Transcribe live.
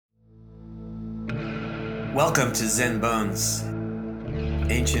Welcome to Zen Bones,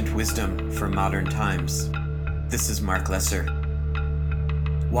 ancient wisdom for modern times. This is Mark Lesser.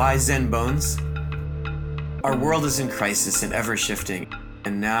 Why Zen Bones? Our world is in crisis and ever shifting,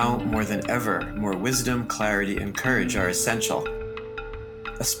 and now more than ever, more wisdom, clarity, and courage are essential,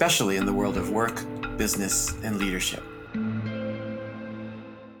 especially in the world of work, business, and leadership.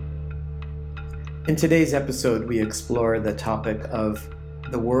 In today's episode, we explore the topic of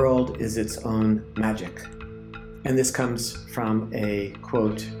the world is its own magic. And this comes from a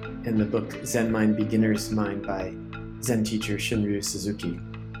quote in the book Zen Mind, Beginner's Mind by Zen teacher Shunryu Suzuki.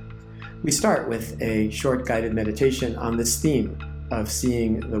 We start with a short guided meditation on this theme of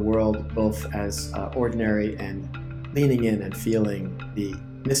seeing the world both as ordinary and leaning in and feeling the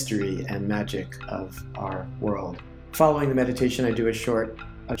mystery and magic of our world. Following the meditation, I do a short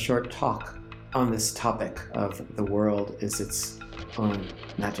talk on this topic of the world is its own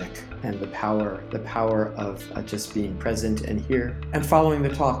magic and the power of just being present and here. And following the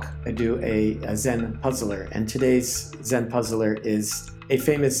talk, I do a Zen puzzler. And today's Zen puzzler is a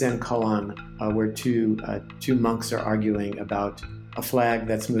famous Zen koan where two monks are arguing about a flag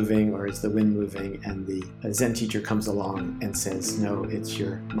that's moving or is the wind moving, and the Zen teacher comes along and says, no, it's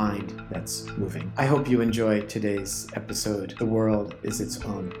your mind that's moving. I hope you enjoy today's episode. The world is its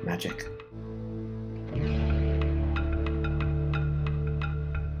own magic.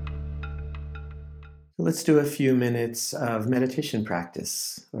 Let's do a few minutes of meditation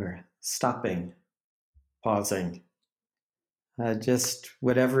practice, or stopping, pausing. Just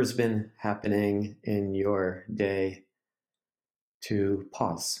whatever's been happening in your day, to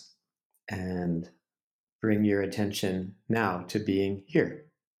pause and bring your attention now to being here.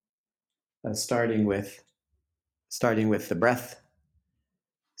 Starting with the breath,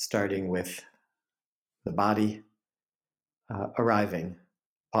 starting with the body, arriving,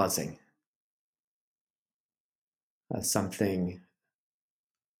 pausing. Something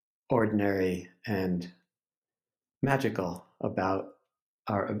ordinary and magical about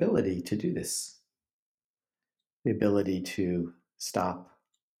our ability to do this. The ability to stop,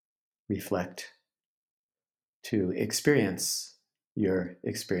 reflect, to experience your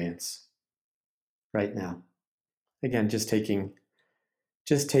experience right now. Again, just taking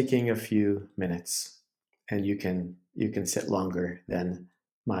a few minutes, and you can sit longer than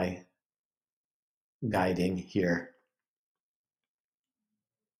my guiding here.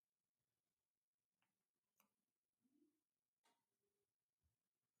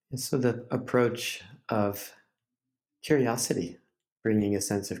 And so the approach of curiosity, bringing a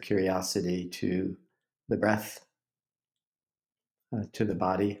sense of curiosity to the breath, to the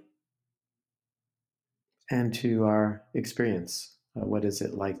body, and to our experience. What is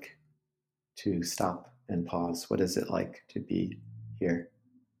it like to stop and pause? What is it like to be here?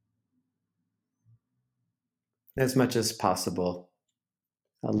 As much as possible,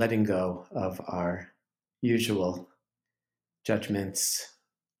 letting go of our usual judgments,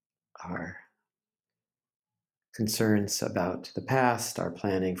 our concerns about the past, our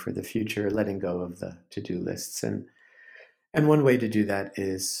planning for the future, letting go of the to-do lists. And one way to do that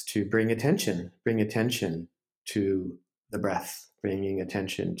is to bring attention to the breath, bringing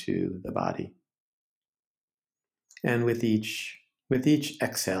attention to the body. And with each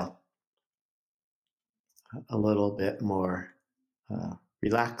exhale, a little bit more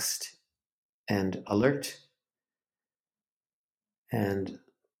relaxed and alert, and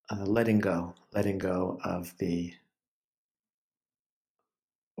letting go of the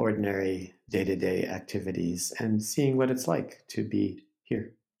ordinary day-to-day activities and seeing what it's like to be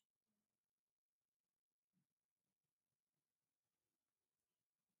here.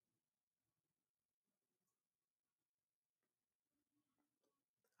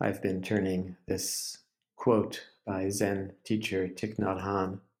 I've been turning this quote by Zen teacher Thich Nhat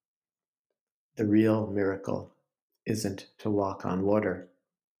Hanh: the real miracle isn't to walk on water.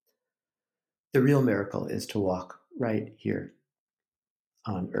 The real miracle is to walk right here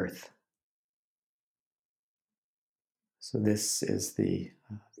on earth. So this is the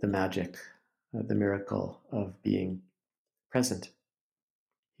magic, the miracle of being present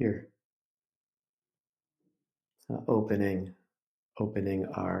here. Opening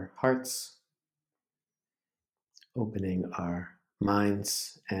our hearts, opening our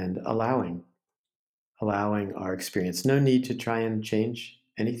minds, and allowing our experience. No need to try and change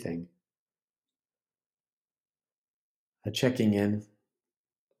anything. Checking in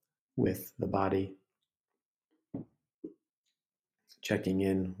with the body, checking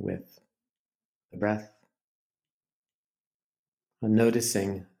in with the breath,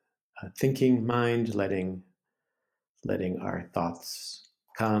 noticing thinking mind, letting our thoughts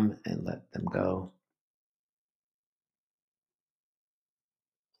come and let them go.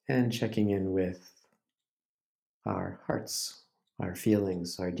 and checking in with our hearts, our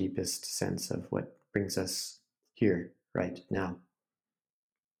feelings, our deepest sense of what brings us here right now.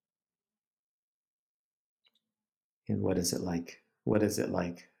 And what is it like? What is it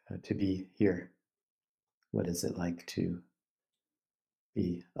like to be here? What is it like to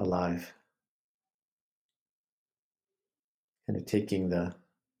be alive? And taking the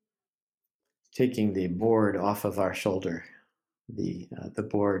board off of our shoulder, the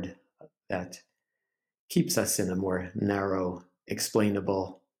board that keeps us in a more narrow,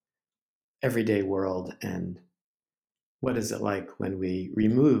 explainable, everyday world. And what is it like when we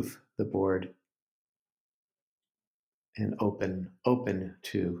remove the board and open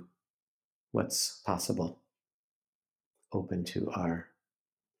to what's possible, open to our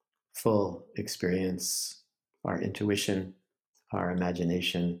full experience, our intuition, our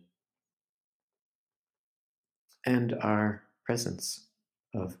imagination, and our presence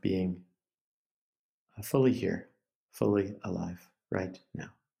of being fully here, fully alive right now,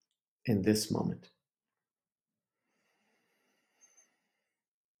 in this moment.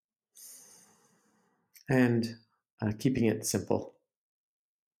 And keeping it simple,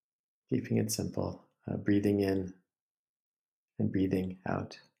 breathing in and breathing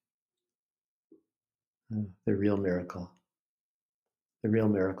out. The real miracle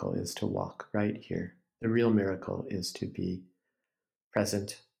is to walk right here. The real miracle is to be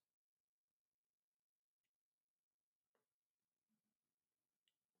present,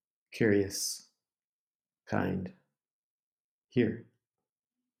 curious, kind, here,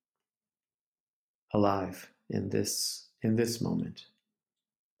 alive in this moment,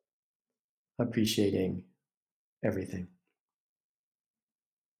 appreciating everything.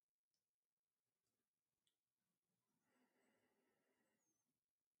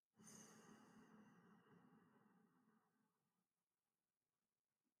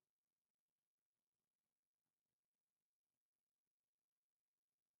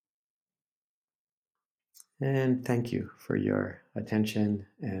 And thank you for your attention,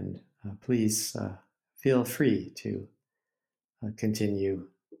 and please feel free to continue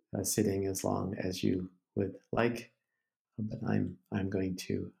sitting as long as you would like. But I'm going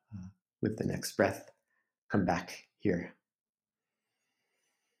to, with the next breath, come back here.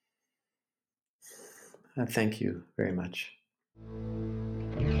 Thank you very much.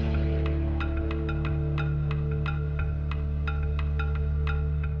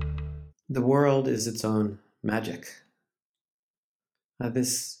 The world is its own magic.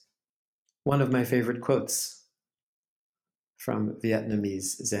 This one of my favorite quotes from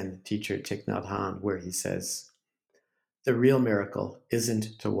Vietnamese Zen teacher Thich Nhat Hanh, where he says, "The real miracle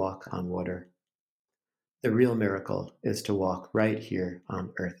isn't to walk on water. The real miracle is to walk right here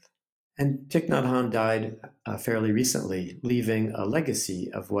on earth." And Thich Nhat Hanh died fairly recently, leaving a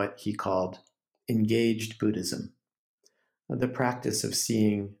legacy of what he called engaged Buddhism, the practice of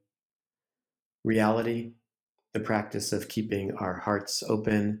seeing reality, the practice of keeping our hearts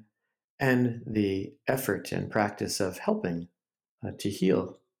open, and the effort and practice of helping to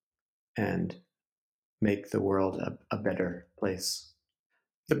heal and make the world a better place.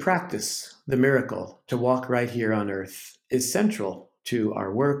 The practice, the miracle, to walk right here on earth is central to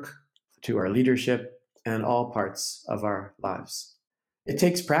our work, to our leadership, and all parts of our lives. It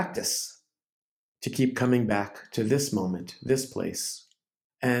takes practice to keep coming back to this moment, this place,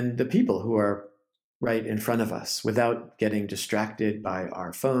 and the people who are right in front of us without getting distracted by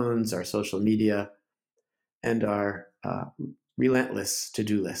our phones, our social media, and our relentless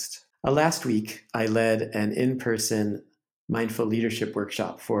to-do list. Last week, I led an in-person mindful leadership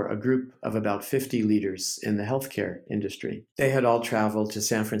workshop for a group of about 50 leaders in the healthcare industry. They had all traveled to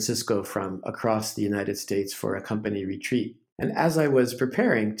San Francisco from across the United States for a company retreat. And as I was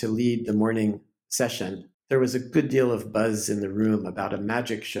preparing to lead the morning session, there was a good deal of buzz in the room about a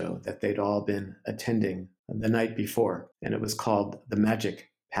magic show that they'd all been attending the night before, and it was called the Magic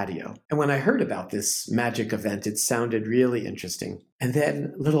Patio. And when I heard about this magic event, it sounded really interesting. And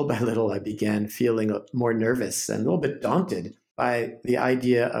then little by little, I began feeling more nervous and a little bit daunted by the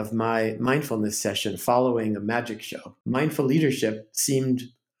idea of my mindfulness session following a magic show. Mindful leadership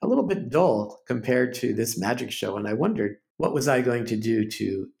seemed a little bit dull compared to this magic show, and I wondered, what was I going to do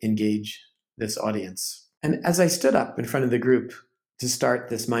to engage this audience? And as I stood up in front of the group to start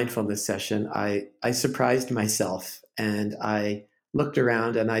this mindfulness session, I surprised myself, and I looked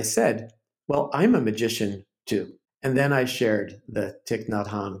around and I said, well, I'm a magician too. And then I shared the Thich Nhat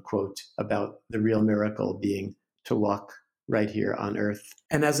Hanh quote about the real miracle being to walk right here on earth.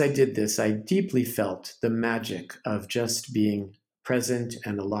 And as I did this, I deeply felt the magic of just being present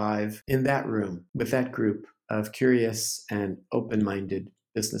and alive in that room with that group of curious and open-minded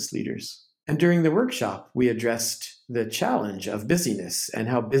business leaders. And during the workshop, we addressed the challenge of busyness and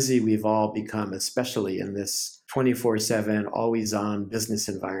how busy we've all become, especially in this 24/7, always on business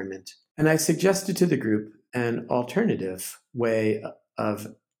environment. And I suggested to the group an alternative way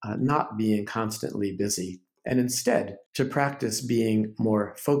of not being constantly busy, and instead to practice being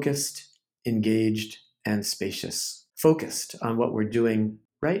more focused, engaged, and spacious. Focused on what we're doing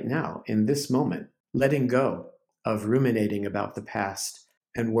right now in this moment, letting go of ruminating about the past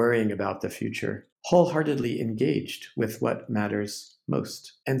and worrying about the future, wholeheartedly engaged with what matters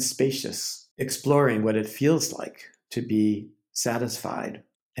most, and spacious, exploring what it feels like to be satisfied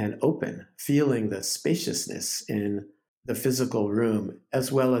and open, feeling the spaciousness in the physical room,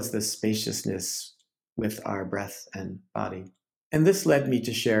 as well as the spaciousness with our breath and body. And this led me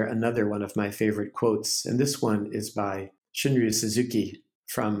to share another one of my favorite quotes, and this one is by Shunryu Suzuki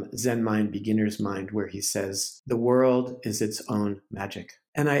from Zen Mind, Beginner's Mind, where he says, "The world is its own magic."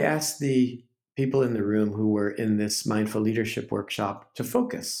 And I asked the people in the room who were in this mindful leadership workshop to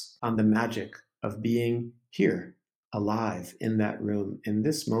focus on the magic of being here, alive in that room, in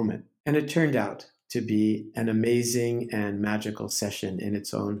this moment. And it turned out to be an amazing and magical session in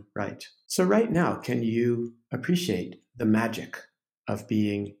its own right. So right now, can you appreciate the magic of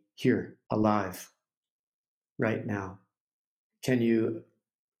being here, alive, right now? Can you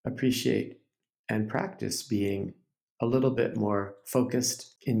appreciate and practice being a little bit more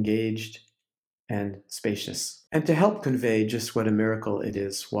focused, engaged, and spacious? And to help convey just what a miracle it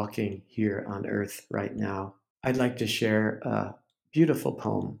is walking here on earth right now, I'd like to share a beautiful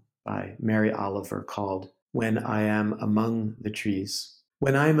poem by Mary Oliver called "When I Am Among the Trees."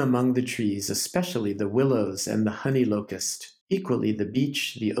 When I am among the trees, especially the willows and the honey locust, equally the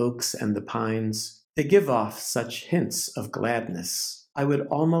beech, the oaks, and the pines, they give off such hints of gladness. I would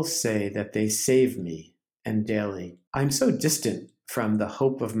almost say that they save me, and daily. I'm so distant from the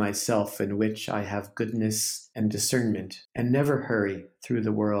hope of myself in which I have goodness and discernment, and never hurry through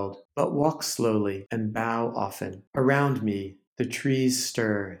the world, but walk slowly and bow often. Around me, the trees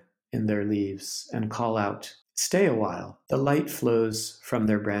stir in their leaves and call out, "Stay a while." The light flows from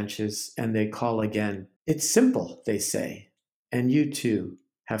their branches, and they call again. "It's simple," they say, "and you too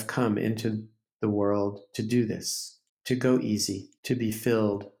have come into the world to do this, to go easy, to be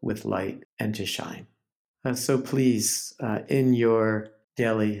filled with light, and to shine." So please, in your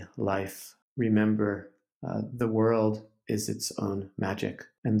daily life, remember the world is its own magic,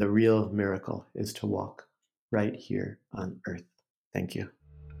 and the real miracle is to walk right here on earth. Thank you.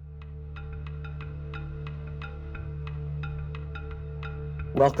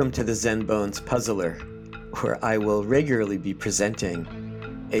 Welcome to the Zen Bones Puzzler, where I will regularly be presenting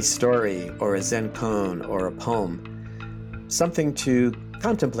a story or a Zen koan or a poem, something to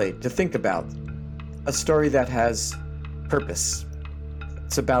contemplate, to think about, a story that has purpose.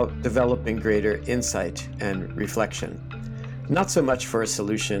 It's about developing greater insight and reflection, not so much for a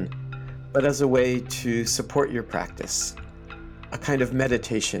solution, but as a way to support your practice, a kind of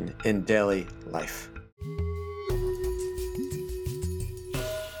meditation in daily life.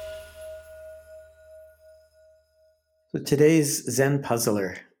 So today's Zen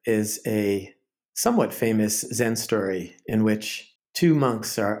puzzler is a somewhat famous Zen story in which two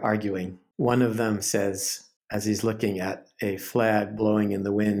monks are arguing. One of them says, as he's looking at a flag blowing in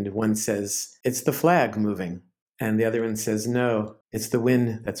the wind, one says, "It's the flag moving." And the other one says, "No, it's the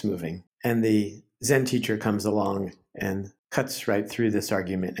wind that's moving." And the Zen teacher comes along and cuts right through this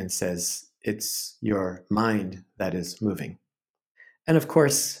argument and says, "It's your mind that is moving." And of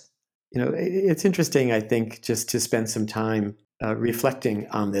course, it's interesting, I think, just to spend some time reflecting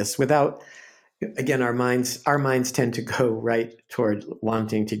on this without, again, our minds tend to go right toward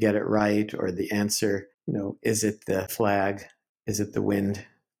wanting to get it right, or the answer, is it the flag? Is it the wind?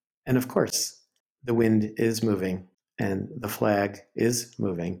 And of course, the wind is moving and the flag is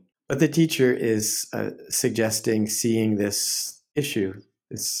moving. But the teacher is suggesting seeing this issue,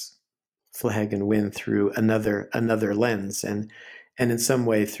 this flag and wind, through another lens, and in some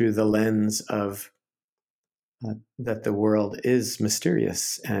way through the lens of that the world is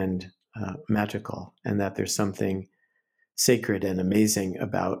mysterious and magical, and that there's something sacred and amazing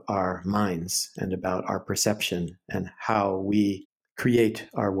about our minds and about our perception and how we create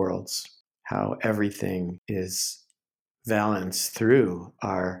our worlds, how everything is balanced through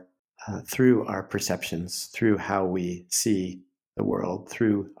our perceptions, through how we see the world,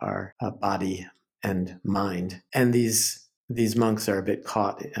 through our body and mind. And these monks are a bit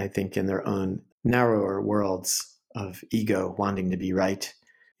caught, I think, in their own narrower worlds of ego, wanting to be right.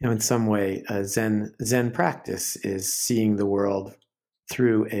 In some way, Zen practice is seeing the world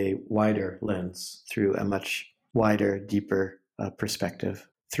through a wider lens, through a much wider, deeper perspective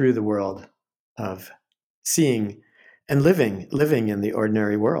through the world of seeing and living in the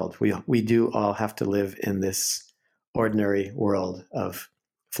ordinary world. We do all have to live in this ordinary world of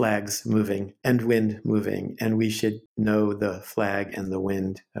flags moving and wind moving, and we should know the flag and the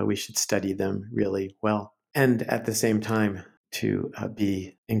wind. We should study them really well. And at the same time, to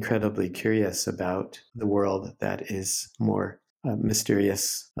be incredibly curious about the world that is more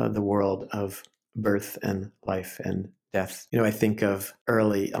mysterious, the world of birth and life and death. I think of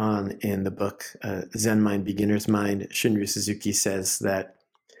early on in the book, Zen Mind, Beginner's Mind, Shunryu Suzuki says that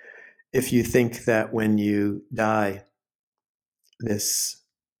if you think that when you die, this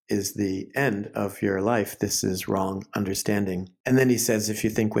is the end of your life, this is wrong understanding. And then he says, if you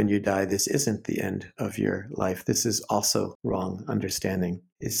think when you die, this isn't the end of your life, this is also wrong understanding.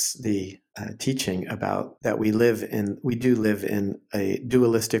 It's the teaching about that we do live in a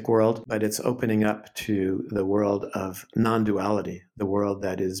dualistic world, but it's opening up to the world of non-duality, the world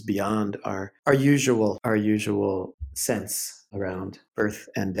that is beyond our usual sense around birth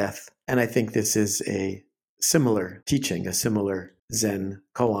and death. And I think this is a similar teaching, a similar Zen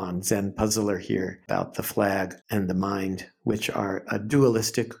koan, Zen puzzler here about the flag and the mind, which are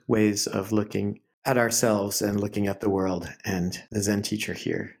dualistic ways of looking at ourselves and looking at the world. And the Zen teacher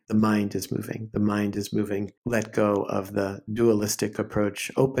here, the mind is moving. The mind is moving. Let go of the dualistic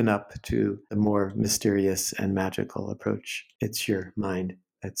approach. Open up to the more mysterious and magical approach. It's your mind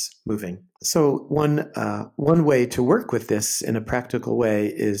that's moving. So one way to work with this in a practical way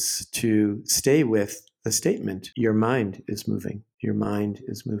is to stay with the statement, your mind is moving. Your mind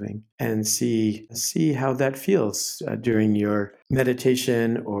is moving. And see how that feels during your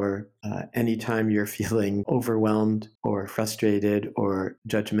meditation or anytime you're feeling overwhelmed or frustrated or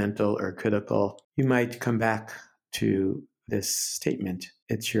judgmental or critical. You might come back to this statement.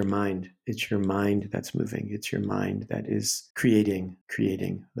 It's your mind. It's your mind that's moving. It's your mind that is creating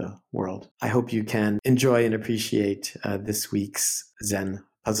the world. I hope you can enjoy and appreciate this week's Zen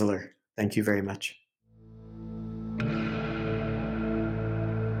Puzzler. Thank you very much.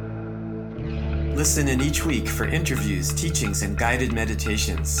 Listen in each week for interviews, teachings, and guided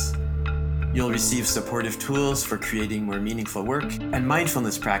meditations. You'll receive supportive tools for creating more meaningful work and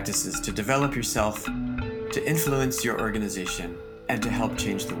mindfulness practices to develop yourself, to influence your organization, and to help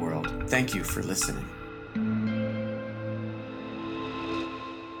change the world. Thank you for listening.